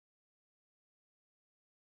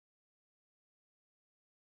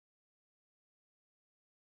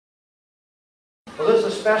Well, this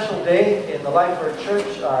is a special day in the life of our church.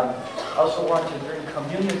 I also want to bring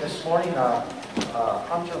communion this morning.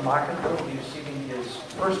 Hunter Mockenberg will be receiving his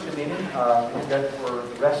first communion. We did that for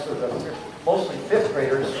the rest of the mostly fifth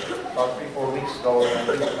graders about 3-4 weeks ago, and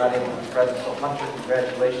he was not able to be present. So Hunter,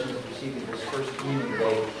 congratulations on receiving his first communion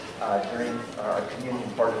today during our communion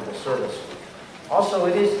part of the service. Also,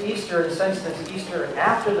 it is Easter, in the sense that it's Easter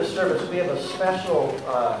after the service. We have a special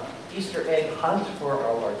Easter egg hunt for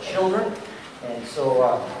our children. And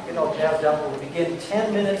so, jazzed up. We'll begin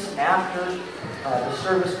 10 minutes after the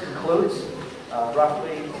service concludes,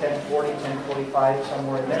 roughly 10:40, 10:45,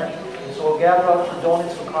 somewhere in there. And so we'll gather up for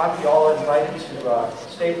donuts and coffee. All invited to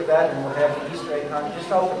stay for that, and we'll have the Easter egg hunt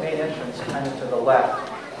just out the main entrance, kind of to the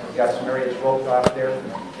left. We've got some areas roped off there,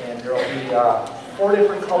 and there will be 4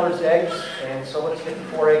 different colors eggs. And so let's get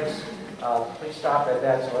the 4 eggs. Please stop at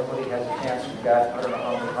that so everybody has a chance. We've got, I don't know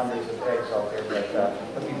how many hundreds of eggs out there, but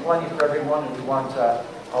there'll be plenty for everyone, and we want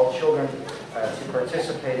all children to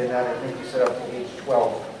participate in that. I think we set up to age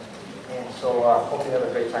 12. And so hope you have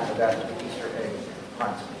a great time with that, the Easter egg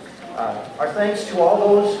hunt. Our thanks to all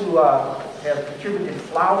those who have contributed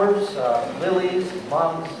flowers, lilies,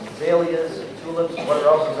 mums, azaleas, and tulips, and whatever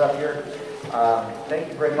else is up here. Thank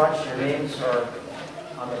you very much. Your names are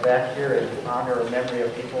on the back here in honor and memory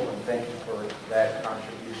of people, and thank you for that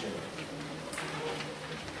contribution.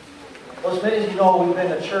 Well, as many as you know, we've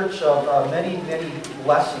been a church of many, many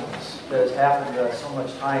blessings that has happened so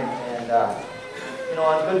much time. And,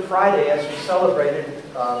 on Good Friday, as we celebrated,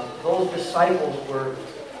 those disciples were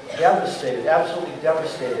devastated, absolutely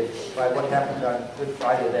devastated by what happened on Good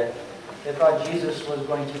Friday, that they thought Jesus was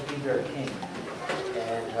going to be their king.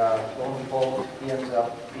 And lo and behold, he ends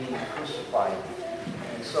up being crucified.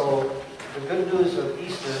 And so the good news of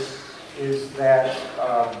Easter is that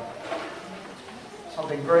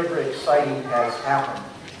something very, very exciting has happened.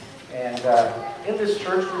 And in this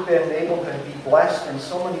church, we've been able to be blessed in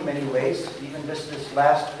so many, many ways. Even just this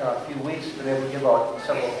last few weeks, we've been able to give out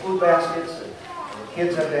several food baskets. And the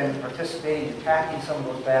kids have been participating in packing some of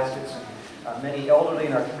those baskets. And many elderly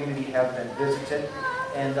in our community have been visited.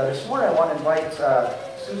 And this morning, I want to invite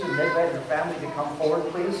Susan Midnight and her family to come forward,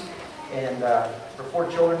 please. And her 4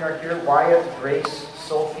 children are here: Wyatt, Grace,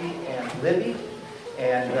 Sophie, and Libby.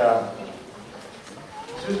 And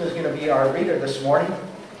Susan is going to be our reader this morning.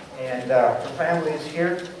 And her family is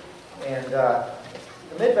here. And the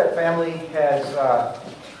Midvet family has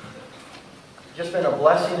just been a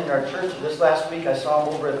blessing in our church. This last week, I saw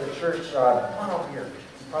them over at the church. Come on over here,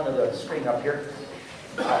 in front of the screen up here.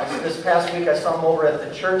 This past week, I saw them over at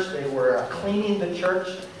the church. They were cleaning the church.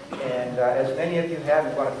 And as many of you have,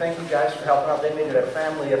 we want to thank you guys for helping out. They made it a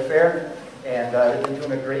family affair, and they've been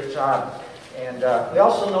doing a great job. And we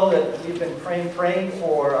also know that we've been praying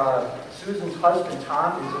for Susan's husband,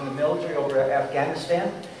 Tom, who's in the military over at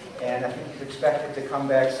Afghanistan. And I think he's expected to come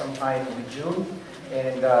back sometime in June.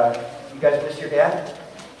 And you guys miss your dad?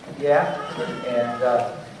 Yeah? And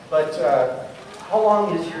but how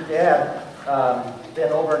long has your dad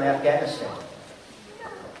been over in Afghanistan?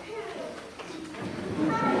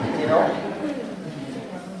 You know?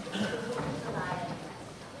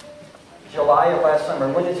 July of last summer.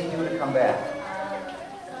 When is he due to come back?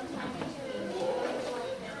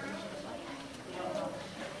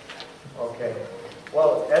 Okay.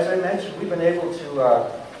 Well, as I mentioned, we've been able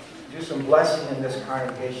to do some blessing in this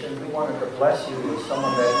congregation. We wanted to bless you with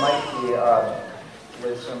someone that might be,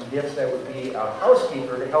 with some gifts that would be a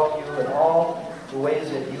housekeeper to help you in all the ways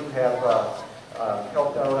that you have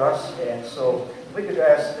helped out us. And so if we could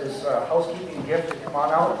ask this housekeeping gift to come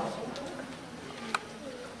on out.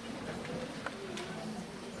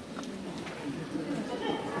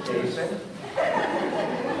 Jason.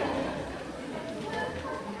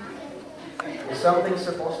 Is something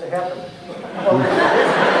supposed to happen?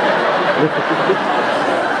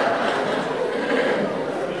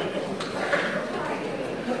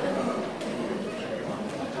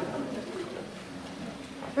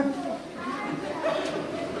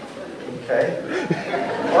 Okay.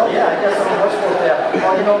 Well, yeah, I guess I'm what's supposed to happen.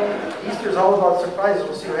 Well, Easter's all about surprises.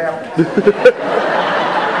 We'll see what happens.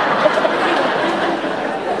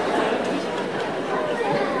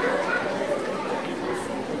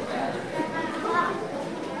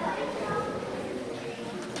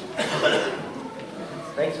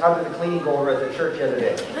 How did the cleaning go over at the church the other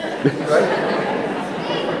day? Good?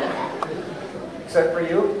 Except for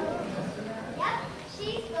you? Yeah, she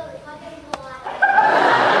spilled a bucket of water.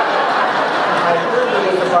 I heard there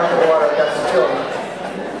was a bucket of water that got spilled.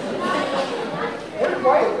 Where did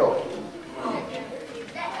Wyatt go?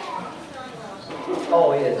 Oh,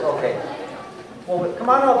 he is. Okay. Well, come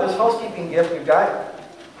on out. This housekeeping gift we've got.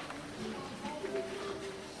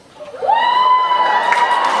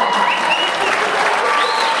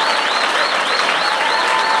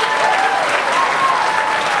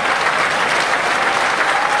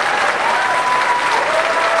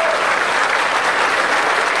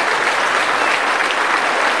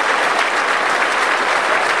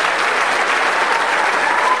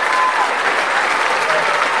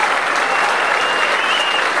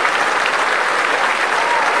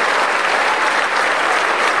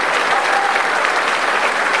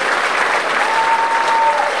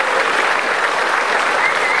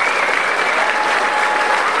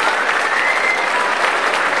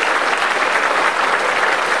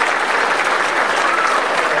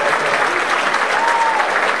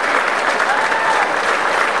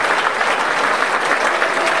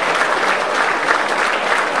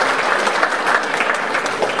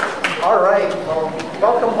 right. Well,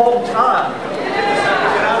 welcome home, Tom.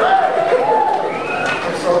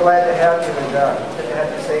 We're so glad to have you, and good to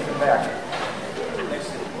have you safe and back.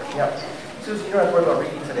 Yep. Susan, you don't have to worry about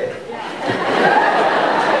reading today.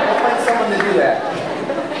 We'll find someone to do that.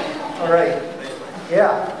 All right. Yeah.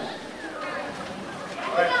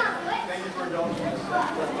 All right. Thank you for indulging us.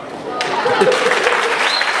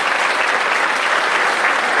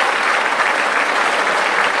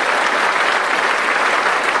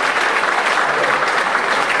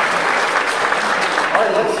 All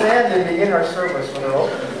right, let's stand and begin our service with our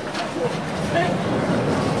opening.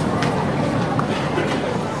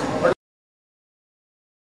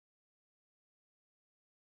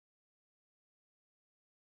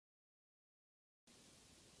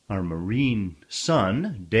 Our Marine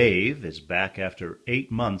son, Dave, is back after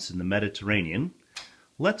 8 months in the Mediterranean.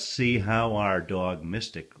 Let's see how our dog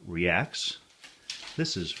Mystic reacts.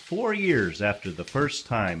 This is 4 years after the first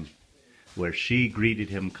time where she greeted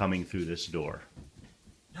him coming through this door.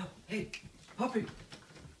 No, hey, puppy.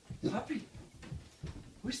 Puppy.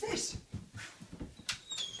 Who's this?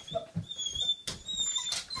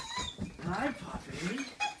 Hi, puppy.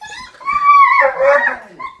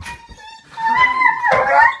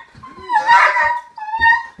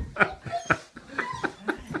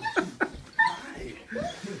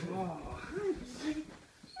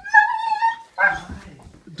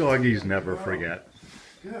 Doggies never forget.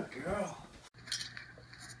 Good girl.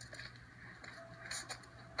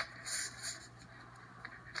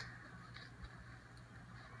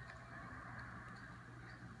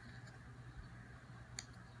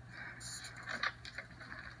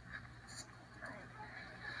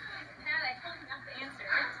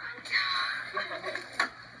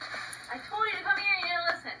 I told you to come here, you didn't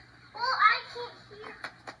listen. Well, I can't hear.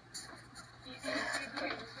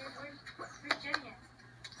 Where's Jenny at?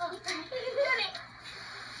 Oh, Jenny.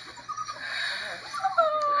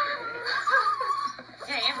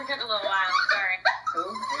 Yeah, Amber took a little while, sorry. Who?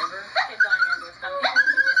 Amber? Kids on Amber was coming.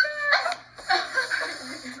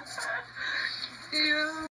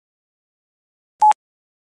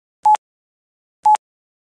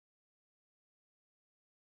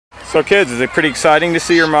 So kids, is it pretty exciting to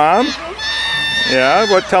see your mom? Yeah?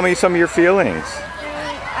 Tell me some of your feelings.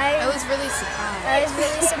 I was really surprised. I was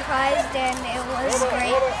really surprised, and it was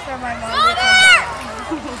great for my mom to come back.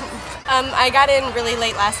 I got in really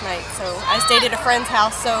late last night, so I stayed at a friend's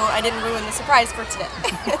house, so I didn't ruin the surprise for today.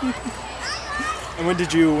 And when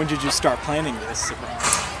did you start planning this surprise?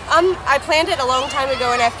 I planned it a long time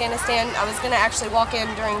ago in Afghanistan. I was going to actually walk in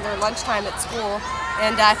during their lunchtime at school,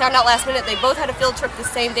 and I found out last minute they both had a field trip the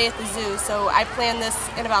same day at the zoo, so I planned this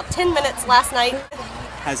in about 10 minutes last night.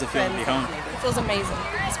 How's it feel to be home? It feels amazing,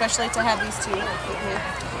 especially to have these two with me.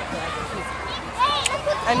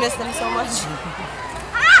 I miss them so much.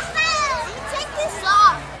 Take this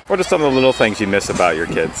off. What are some of the little things you miss about your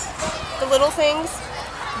kids? The little things,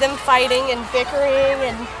 them fighting and bickering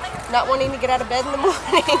and not wanting to get out of bed in the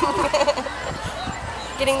morning.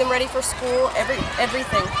 Getting them ready for school, everything. I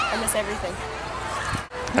miss everything.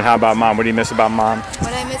 And how about mom? What do you miss about mom?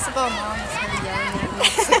 What I miss about mom is her yelling at me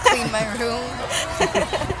to clean my room.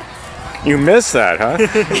 You miss that, huh? Are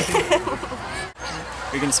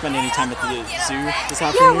you going to spend any time at the zoo this Yeah,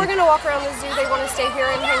 afternoon? we're going to walk around the zoo. They want to stay here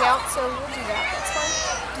and hang out, so we'll do that. That's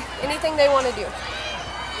fine. Anything they want to do.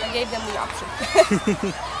 I gave them the option.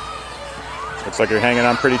 Looks like you're hanging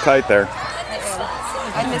on pretty tight there. I am.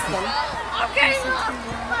 I miss them. Okay.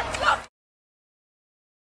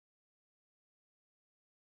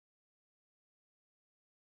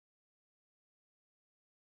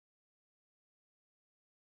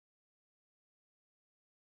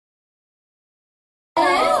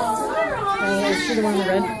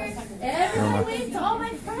 Every week to all my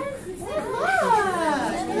friends and say look,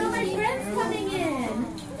 all my friends coming in.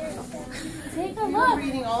 Take a look.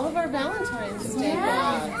 Reading all of our Valentine's Day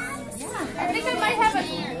books. I think I might have a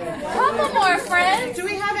couple more friends. Do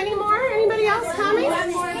we have any more? Anybody else coming?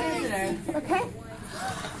 One more visitor. Okay.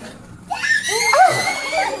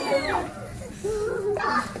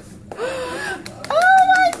 Oh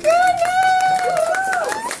my goodness!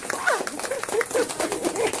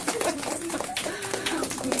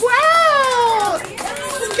 Wow!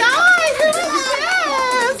 Sky, who is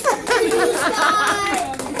this?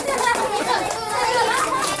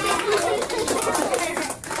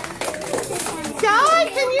 Sky,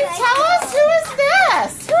 can you tell us who is this?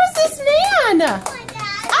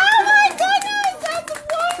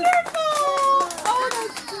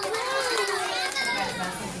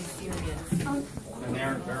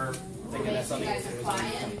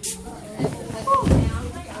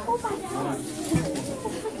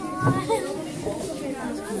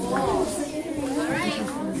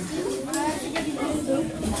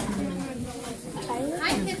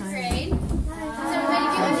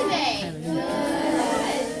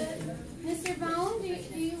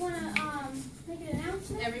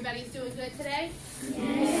 Everybody's doing good today?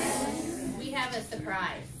 Yes. We have a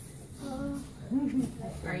surprise.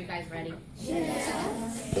 Are you guys ready?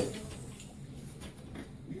 Yes.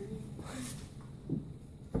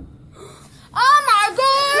 Oh my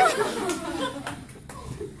God!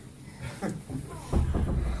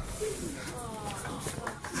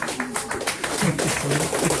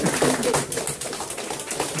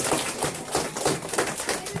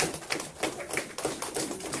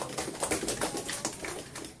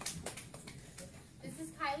 This is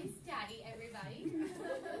Kylie's daddy, everybody.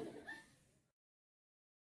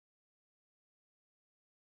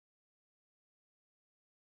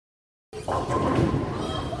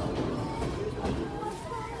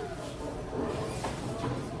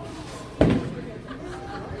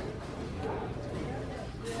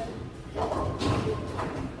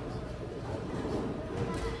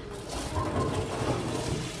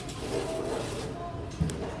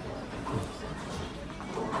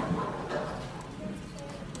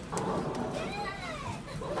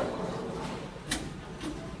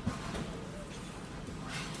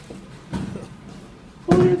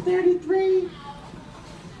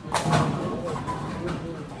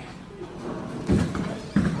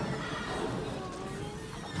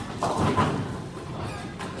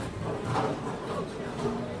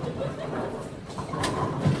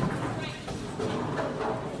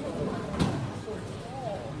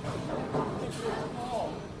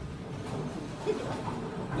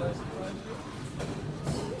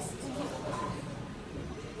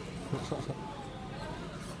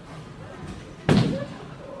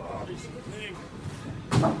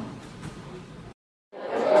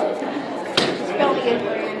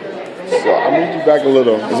 So I'll move you back a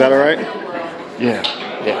little. Is that all right? Yeah,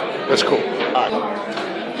 that's cool.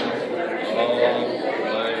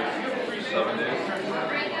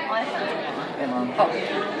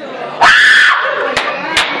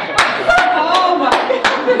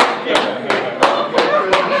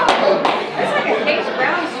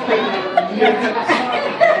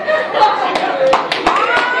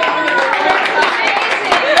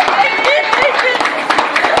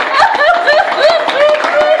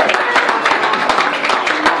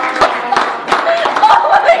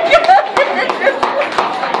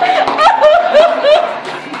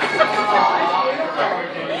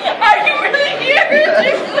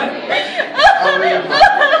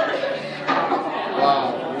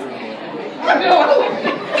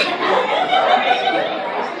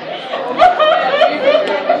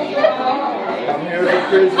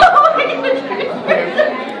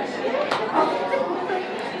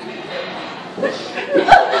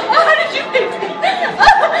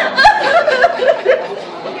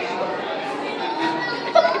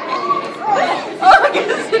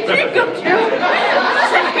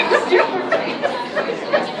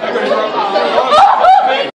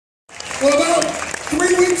 Well, about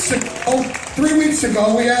 3 weeks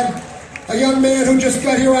ago, we had a young man who just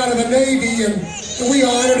got here out of the Navy, and we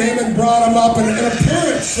honored him and brought him up, and a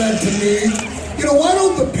parent said to me, you know, why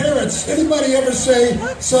don't the parents, anybody ever say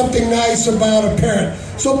something nice about a parent?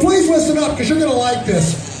 So please listen up, because you're going to like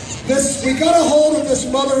this. We got a hold of this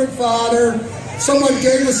mother and father. Someone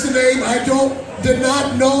gave us the name. I did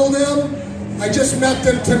not know them. I just met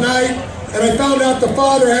them tonight, and I found out the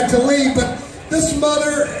father had to leave, but this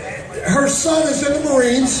mother, her son is in the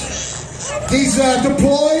Marines. He's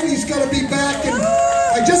deployed. He's going to be back, and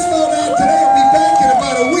I just found out today he'll be back in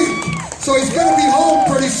about a week. So he's going to be home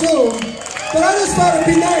pretty soon. But I just thought it'd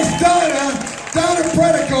be nice. Donna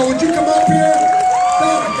Predico, would you come up here?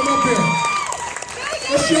 Donna, come up here.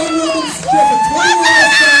 This young woman, she has a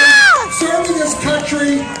 20-year-old son serving his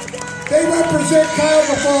country. They represent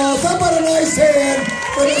Cuyahoga Falls. How about a nice hand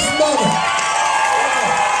for this mother?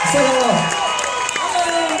 Say hello.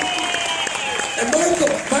 And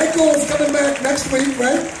Michael is coming back next week,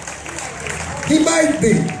 right? He might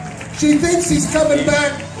be. She thinks he's coming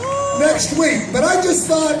back next week. But I just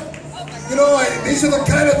thought, you know, these are the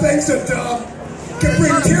kind of things that can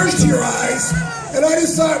bring tears to your eyes. And I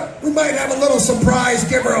just thought we might have a little surprise,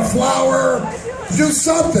 give her a flower, do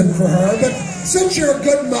something for her. But since you're a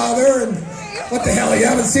good mother, and what the hell, you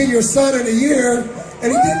haven't seen your son in a year,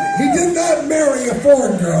 and he did not marry a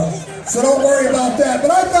foreign girl, so don't worry about that.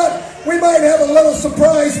 But I thought we might have a little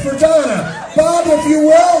surprise for Donna. Bob, if you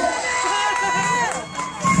will.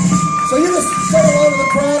 So you just say hello to the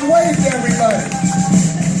crowd, wave to everybody.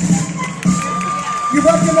 You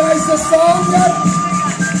recognize this song yet?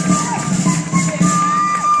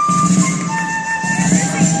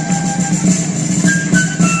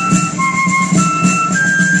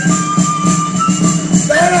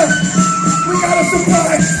 Donna, we got a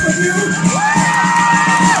surprise for you.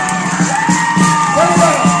 Very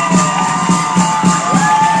well.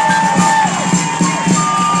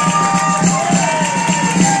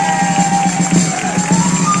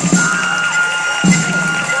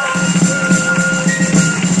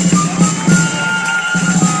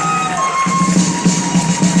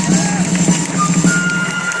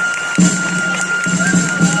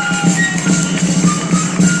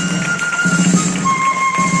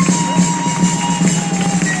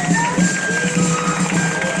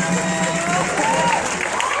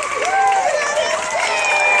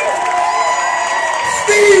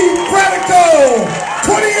 go!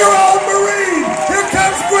 20-year-old Marine! Here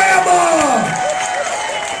comes Grandma!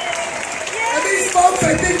 And these folks,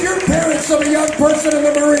 I think your parents of a young person in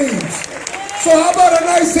the Marines. So how about a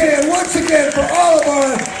nice hand once again for all of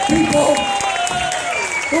our people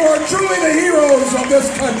who are truly the heroes of this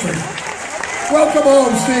country. Welcome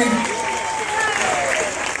home, Steve.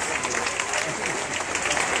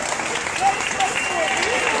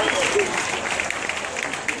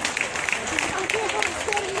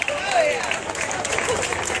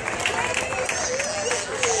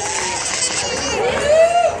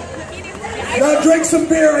 Now drink some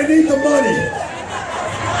beer, I need the money.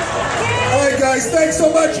 All right, guys, thanks so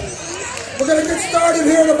much. We're going to get started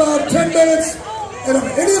here in about 10 minutes. And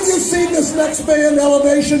have any of you seen this next band,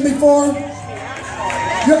 Elevation, before?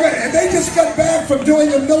 And they just got back from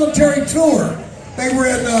doing a military tour. They were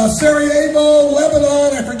in Sarajevo,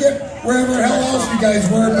 Lebanon, I forget wherever the hell else you guys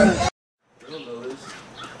were.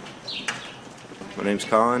 My name's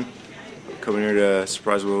Colin. I'm coming here to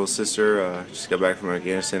surprise my little sister. Just got back from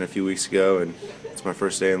Afghanistan a few weeks ago, and it's my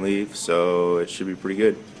first day on leave, so it should be pretty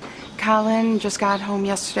good. Colin just got home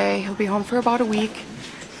yesterday. He'll be home for about a week.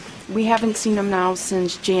 We haven't seen him now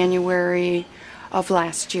since January of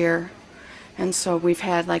last year. And so we've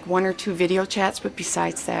had like 1 or 2 video chats, but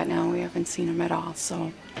besides that now we haven't seen him at all.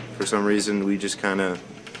 So for some reason we just kind of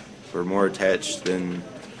were more attached than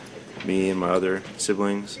me and my other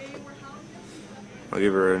siblings. I'll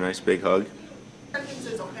give her a nice big hug.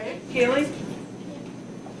 Okay. Kaylee?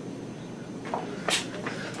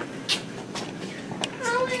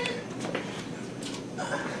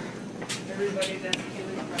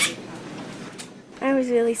 I was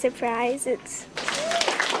really surprised.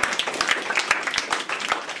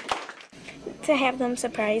 To have them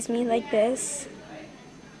surprise me like this,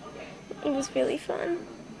 it was really fun.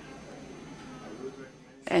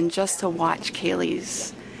 And just to watch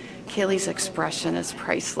Kaylee's expression is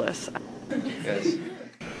priceless. Yes.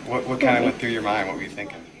 What kind of went through your mind? What were you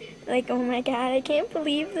thinking? Like, oh my God, I can't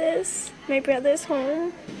believe this. My brother's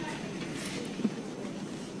home.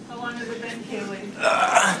 How long has it been, Kaylee?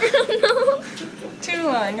 No. Too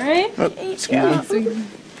long, right?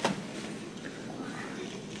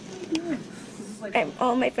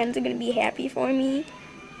 All my friends are going to be happy for me.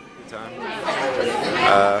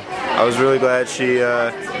 I was really glad she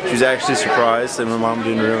was actually surprised and my mom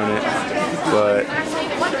didn't ruin it. But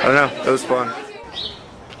I don't know, it was fun.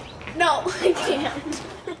 No, I can't.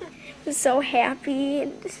 I was so happy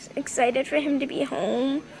and excited for him to be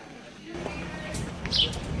home.